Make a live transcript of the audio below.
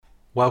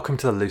Welcome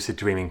to the Lucid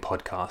Dreaming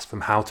podcast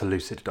from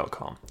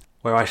howtolucid.com,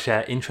 where I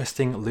share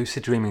interesting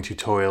lucid dreaming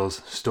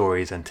tutorials,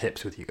 stories, and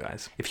tips with you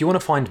guys. If you want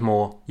to find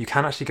more, you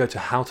can actually go to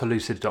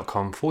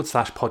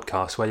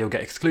howtolucid.com/podcast, where you'll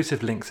get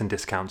exclusive links and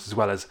discounts, as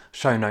well as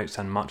show notes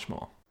and much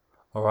more.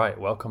 All right,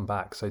 welcome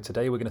back. So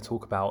today we're going to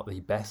talk about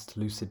the best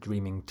lucid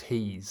dreaming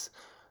teas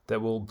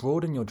that will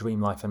broaden your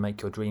dream life and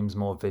make your dreams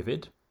more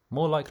vivid,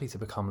 more likely to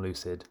become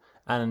lucid,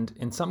 and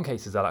in some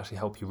cases they'll actually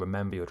help you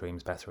remember your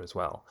dreams better as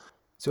well.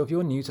 So if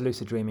you're new to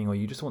lucid dreaming or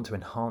you just want to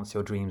enhance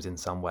your dreams in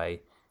some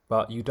way,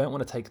 but you don't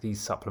want to take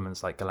these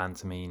supplements like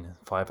galantamine,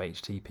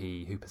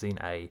 5-HTP, huperzine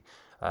A,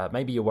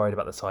 maybe you're worried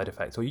about the side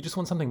effects, or you just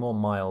want something more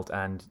mild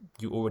and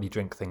you already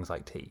drink things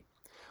like tea.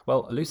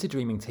 Well, lucid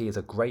dreaming tea is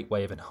a great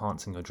way of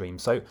enhancing your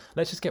dreams. So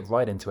let's just get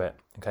right into it.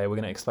 Okay, we're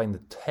going to explain the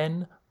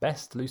 10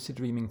 best lucid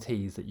dreaming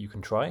teas that you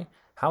can try,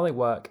 how they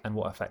work, and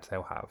what effect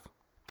they'll have.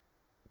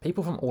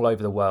 People from all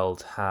over the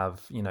world have,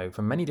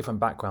 from many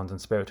different backgrounds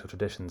and spiritual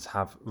traditions,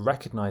 have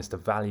recognized the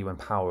value and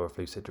power of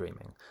lucid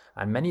dreaming.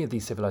 And many of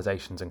these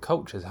civilizations and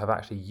cultures have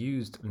actually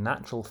used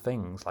natural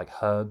things like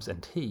herbs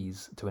and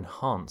teas to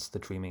enhance the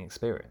dreaming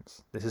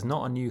experience. This is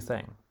not a new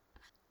thing.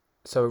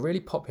 So a really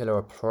popular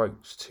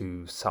approach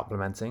to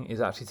supplementing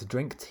is actually to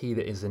drink tea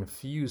that is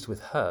infused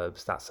with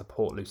herbs that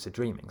support lucid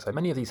dreaming. So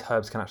many of these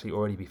herbs can actually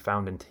already be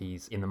found in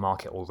teas in the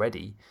market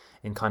already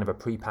in kind of a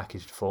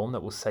pre-packaged form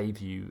that will save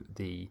you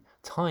the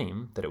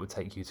time that it would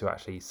take you to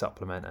actually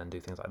supplement and do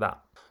things like that.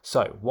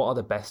 So what are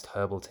the best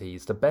herbal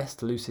teas, the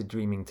best lucid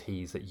dreaming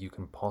teas that you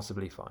can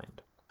possibly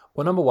find?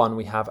 Well, number one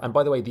we have, and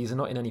by the way, these are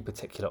not in any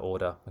particular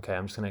order, okay,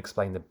 I'm just going to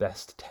explain the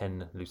best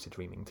 10 lucid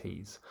dreaming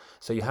teas.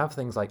 So you have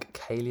things like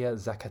Calea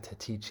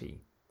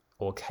Zacatetici,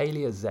 or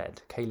Calea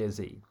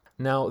Z.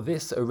 Now,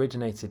 this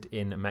originated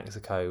in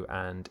Mexico,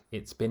 and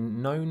it's been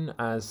known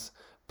as,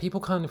 people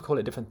kind of call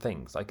it different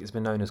things, like it's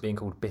been known as being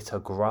called bitter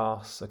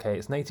grass, okay,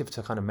 it's native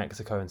to kind of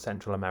Mexico and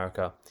Central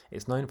America.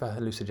 It's known for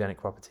hallucinogenic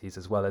properties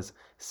as well as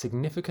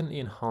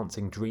significantly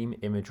enhancing dream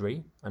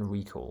imagery and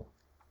recall.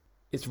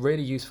 It's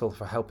really useful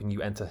for helping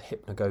you enter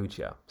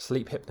hypnagogia,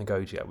 sleep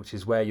hypnagogia, which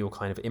is where you're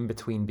kind of in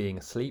between being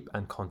asleep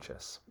and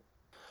conscious.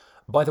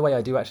 By the way,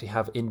 I do actually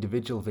have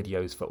individual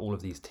videos for all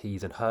of these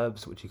teas and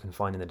herbs, which you can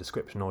find in the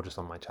description or just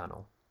on my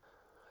channel.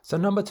 So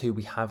number two,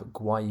 we have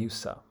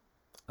guayusa,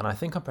 and I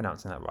think I'm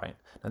pronouncing that right.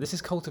 Now this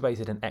is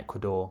cultivated in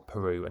Ecuador,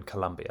 Peru, and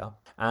Colombia.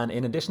 And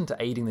in addition to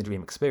aiding the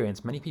dream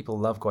experience, many people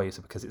love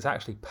guayusa because it's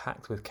actually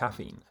packed with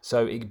caffeine.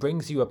 So it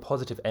brings you a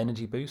positive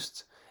energy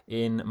boost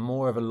in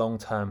more of a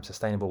long-term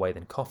sustainable way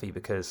than coffee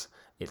because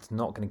it's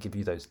not going to give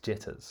you those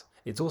jitters.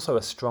 It's also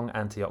a strong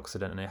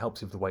antioxidant and it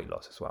helps you with the weight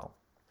loss as well.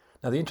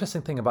 Now the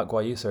interesting thing about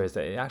guayusa is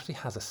that it actually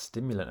has a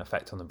stimulant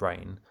effect on the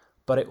brain,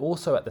 but it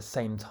also at the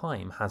same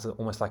time has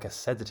almost like a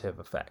sedative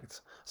effect.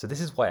 So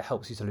this is why it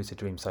helps you to lucid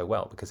dream so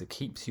well, because it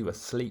keeps you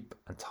asleep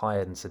and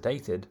tired and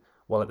sedated,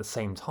 while at the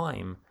same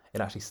time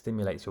it actually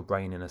stimulates your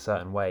brain in a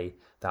certain way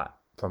that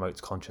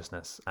promotes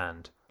consciousness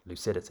and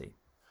lucidity.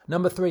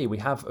 Number three, we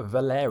have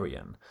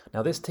valerian.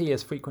 Now this tea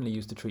is frequently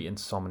used to treat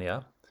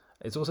insomnia.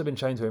 It's also been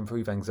shown to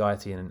improve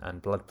anxiety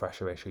and blood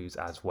pressure issues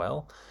as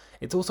well.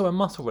 It's also a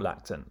muscle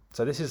relaxant.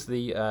 So this is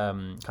the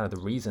kind of the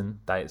reason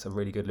that it's a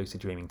really good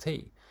lucid dreaming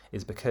tea,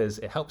 is because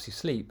it helps you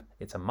sleep,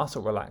 it's a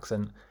muscle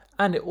relaxant,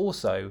 and it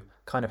also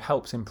kind of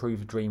helps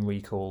improve dream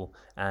recall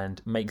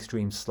and makes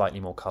dreams slightly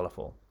more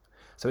colourful.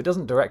 So it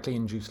doesn't directly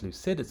induce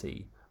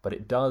lucidity, but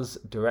it does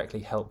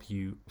directly help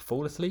you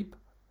fall asleep,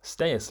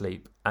 stay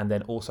asleep, and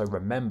then also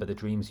remember the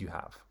dreams you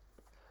have.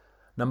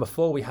 Number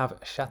four, we have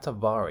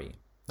shatavari.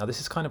 Now this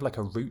is kind of like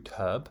a root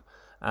herb,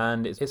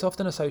 and it's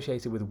often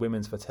associated with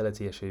women's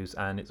fertility issues,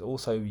 and it's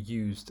also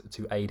used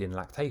to aid in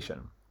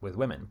lactation with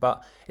women.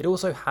 But it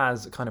also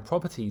has kind of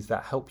properties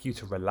that help you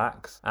to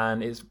relax,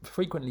 and is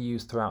frequently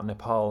used throughout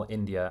Nepal,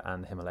 India,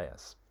 and the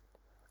Himalayas.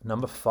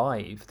 Number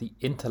five, the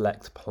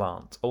intellect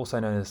plant, also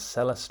known as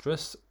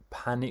Celastrus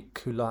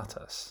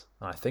paniculatus.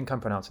 I think I'm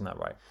pronouncing that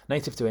right.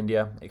 Native to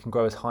India, it can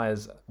grow as high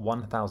as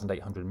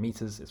 1,800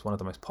 meters. It's one of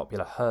the most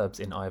popular herbs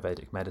in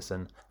Ayurvedic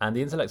medicine, and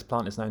the intellect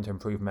plant is known to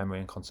improve memory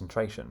and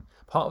concentration.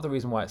 Part of the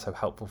reason why it's so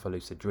helpful for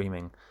lucid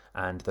dreaming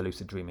and the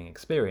lucid dreaming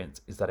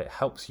experience is that it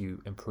helps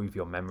you improve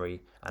your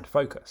memory and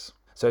focus.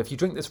 So if you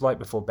drink this right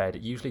before bed,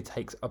 it usually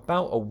takes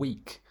about a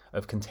week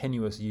of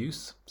continuous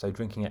use, so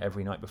drinking it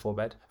every night before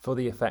bed, for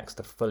the effects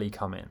to fully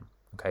come in.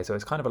 Okay, so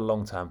it's kind of a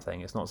long-term thing.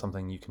 It's not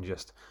something you can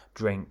just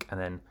drink and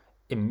then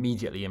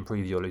immediately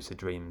improve your lucid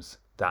dreams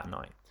that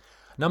night.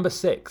 Number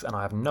six, and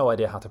I have no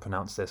idea how to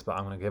pronounce this, but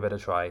I'm going to give it a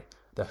try,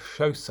 the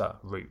Xhosa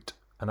root,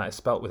 and that is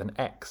spelt with an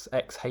X,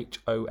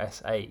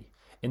 Xhosa.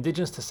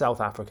 Indigenous to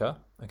South Africa,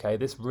 okay,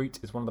 this root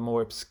is one of the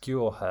more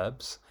obscure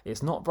herbs.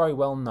 It's not very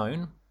well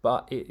known,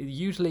 but it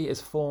usually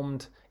is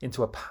formed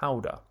into a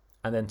powder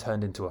and then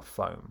turned into a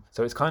foam.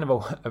 So it's kind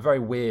of a very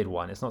weird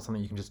one. It's not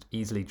something you can just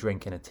easily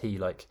drink in a tea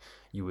like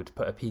you would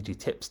put a PG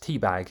Tips tea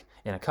bag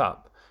in a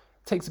cup.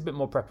 It takes a bit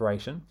more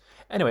preparation.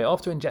 Anyway,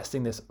 after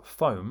ingesting this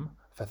foam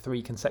for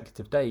 3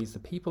 consecutive days, the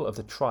people of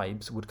the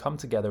tribes would come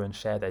together and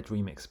share their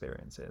dream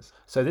experiences.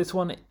 So this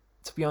one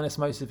To be honest,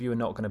 most of you are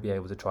not going to be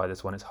able to try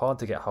this one. It's hard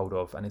to get hold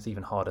of and it's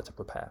even harder to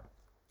prepare.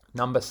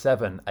 Number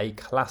 7, a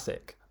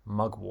classic,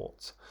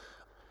 mugwort.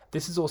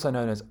 This is also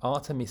known as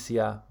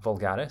Artemisia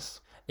vulgaris.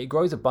 It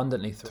grows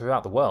abundantly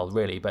throughout the world,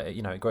 really, but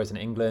it grows in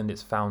England,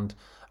 it's found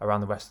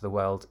around the rest of the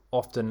world,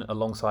 often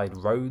alongside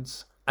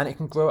roads, and it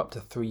can grow up to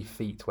 3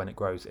 feet when it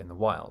grows in the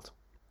wild.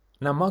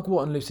 Now,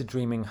 mugwort and lucid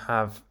dreaming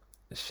have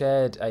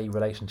shared a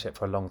relationship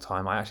for a long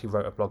time. I actually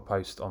wrote a blog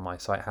post on my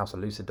site,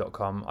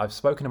 howtolucid.com. I've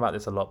spoken about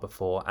this a lot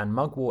before, and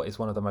mugwort is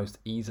one of the most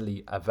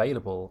easily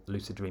available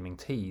lucid dreaming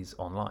teas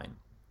online.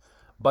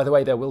 By the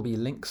way, there will be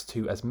links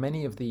to as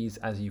many of these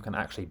as you can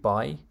actually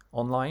buy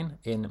online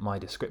in my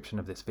description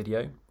of this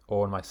video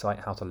or on my site,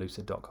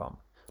 howtolucid.com.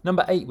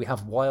 Number 8, we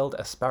have wild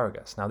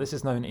asparagus. Now, this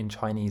is known in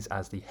Chinese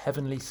as the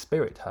heavenly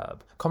spirit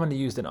herb, commonly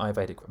used in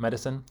Ayurvedic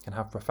medicine, can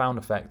have profound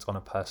effects on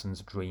a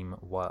person's dream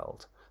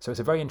world. So it's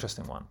a very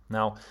interesting one.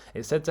 Now,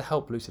 it's said to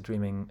help lucid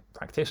dreaming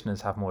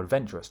practitioners have more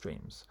adventurous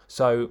dreams.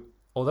 So,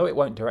 although it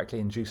won't directly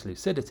induce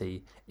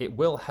lucidity, it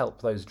will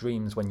help those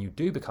dreams when you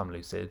do become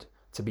lucid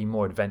to be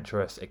more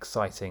adventurous,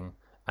 exciting,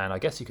 and I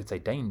guess you could say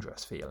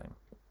dangerous feeling.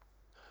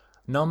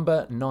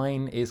 Number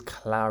 9 is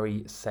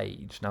clary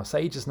sage. Now,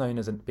 sage is known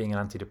as being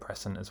an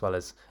antidepressant as well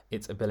as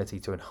its ability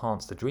to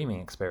enhance the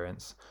dreaming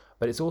experience,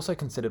 but it's also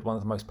considered one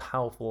of the most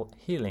powerful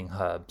healing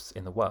herbs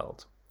in the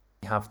world.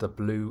 We have the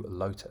blue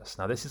lotus.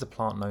 Now, this is a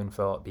plant known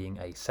for being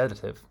a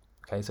sedative,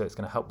 okay, so it's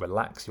going to help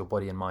relax your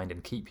body and mind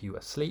and keep you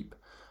asleep,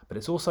 but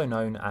it's also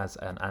known as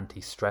an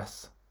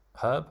anti-stress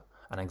herb,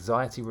 an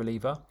anxiety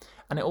reliever,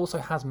 and it also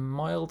has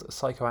mild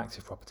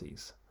psychoactive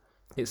properties.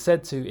 It's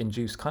said to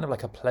induce kind of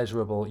like a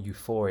pleasurable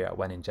euphoria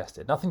when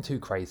ingested. Nothing too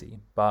crazy,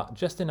 but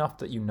just enough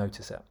that you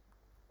notice it.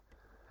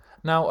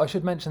 Now, I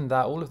should mention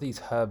that all of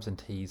these herbs and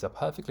teas are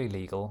perfectly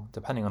legal,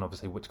 depending on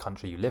obviously which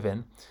country you live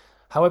in.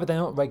 However, they're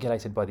not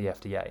regulated by the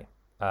FDA.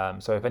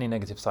 So if any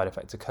negative side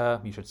effects occur,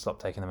 you should stop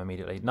taking them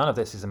immediately. None of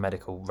this is a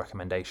medical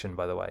recommendation,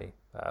 by the way.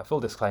 Full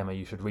disclaimer,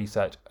 you should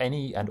research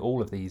any and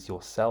all of these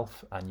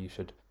yourself, and you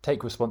should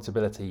take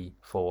responsibility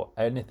for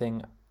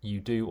anything you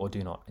do or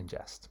do not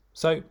ingest.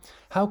 So,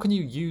 how can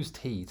you use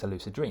tea to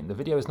lucid dream? The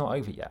video is not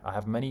over yet. I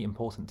have many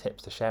important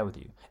tips to share with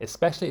you,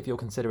 especially if you're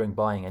considering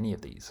buying any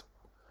of these.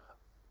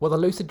 Well, the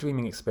lucid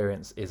dreaming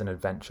experience is an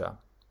adventure.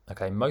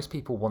 Okay, most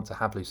people want to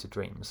have lucid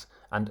dreams,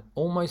 and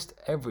almost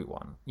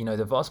everyone,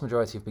 the vast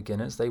majority of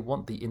beginners, they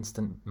want the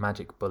instant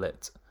magic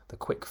bullet, the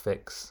quick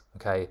fix,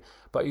 okay?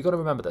 But you've got to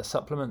remember that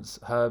supplements,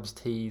 herbs,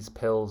 teas,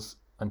 pills,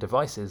 and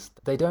devices,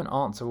 they don't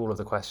answer all of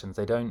the questions.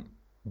 They don't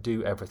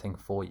do everything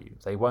for you.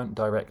 They won't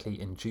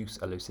directly induce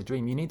a lucid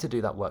dream. You need to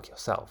do that work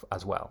yourself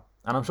as well.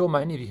 And I'm sure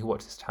many of you who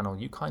watch this channel,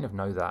 you kind of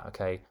know that,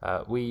 okay?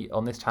 We,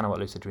 on this channel at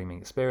Lucid Dreaming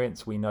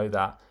Experience, we know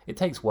that it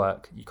takes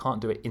work. You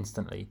can't do it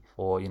instantly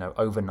or,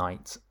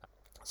 overnight.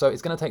 So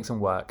it's going to take some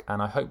work,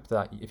 and I hope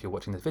that if you're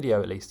watching this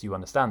video, at least you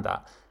understand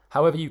that.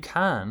 However, you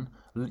can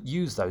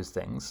use those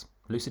things,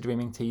 lucid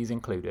dreaming teas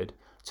included,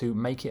 to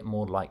make it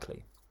more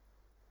likely.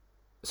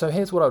 So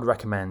here's what I would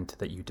recommend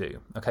that you do.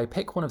 Okay,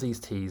 pick one of these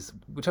teas,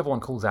 whichever one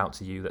calls out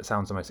to you that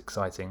sounds the most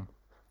exciting.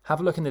 Have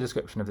a look in the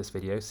description of this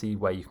video, see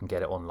where you can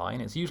get it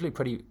online. It's usually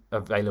pretty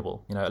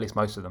available, at least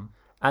most of them.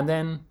 And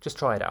then just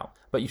try it out.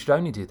 But you should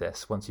only do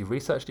this once you've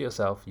researched it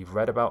yourself, you've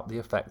read about the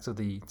effects of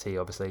the tea,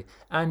 obviously,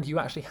 and you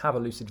actually have a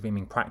lucid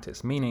dreaming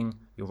practice, meaning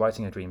you're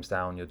writing your dreams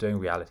down, you're doing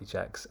reality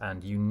checks,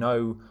 and you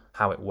know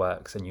how it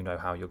works and you know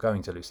how you're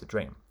going to lucid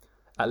dream.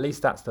 At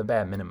least that's the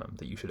bare minimum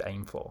that you should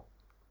aim for.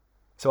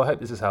 So I hope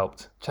this has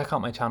helped. Check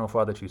out my channel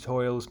for other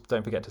tutorials.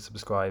 Don't forget to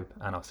subscribe,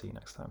 and I'll see you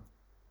next time.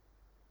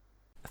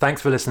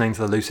 Thanks for listening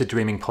to the Lucid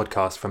Dreaming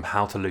podcast from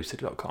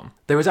howtolucid.com.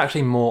 There is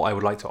actually more I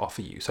would like to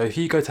offer you. So if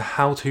you go to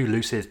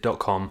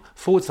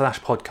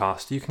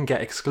howtolucid.com/podcast, you can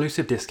get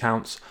exclusive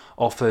discounts,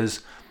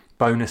 offers,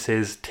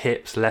 bonuses,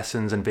 tips,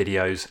 lessons, and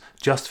videos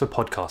just for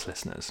podcast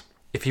listeners.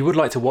 If you would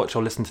like to watch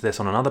or listen to this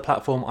on another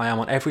platform, I am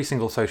on every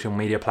single social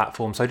media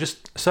platform, so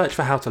just search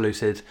for How to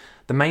Lucid.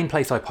 The main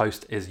place I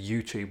post is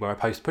YouTube, where I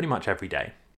post pretty much every day.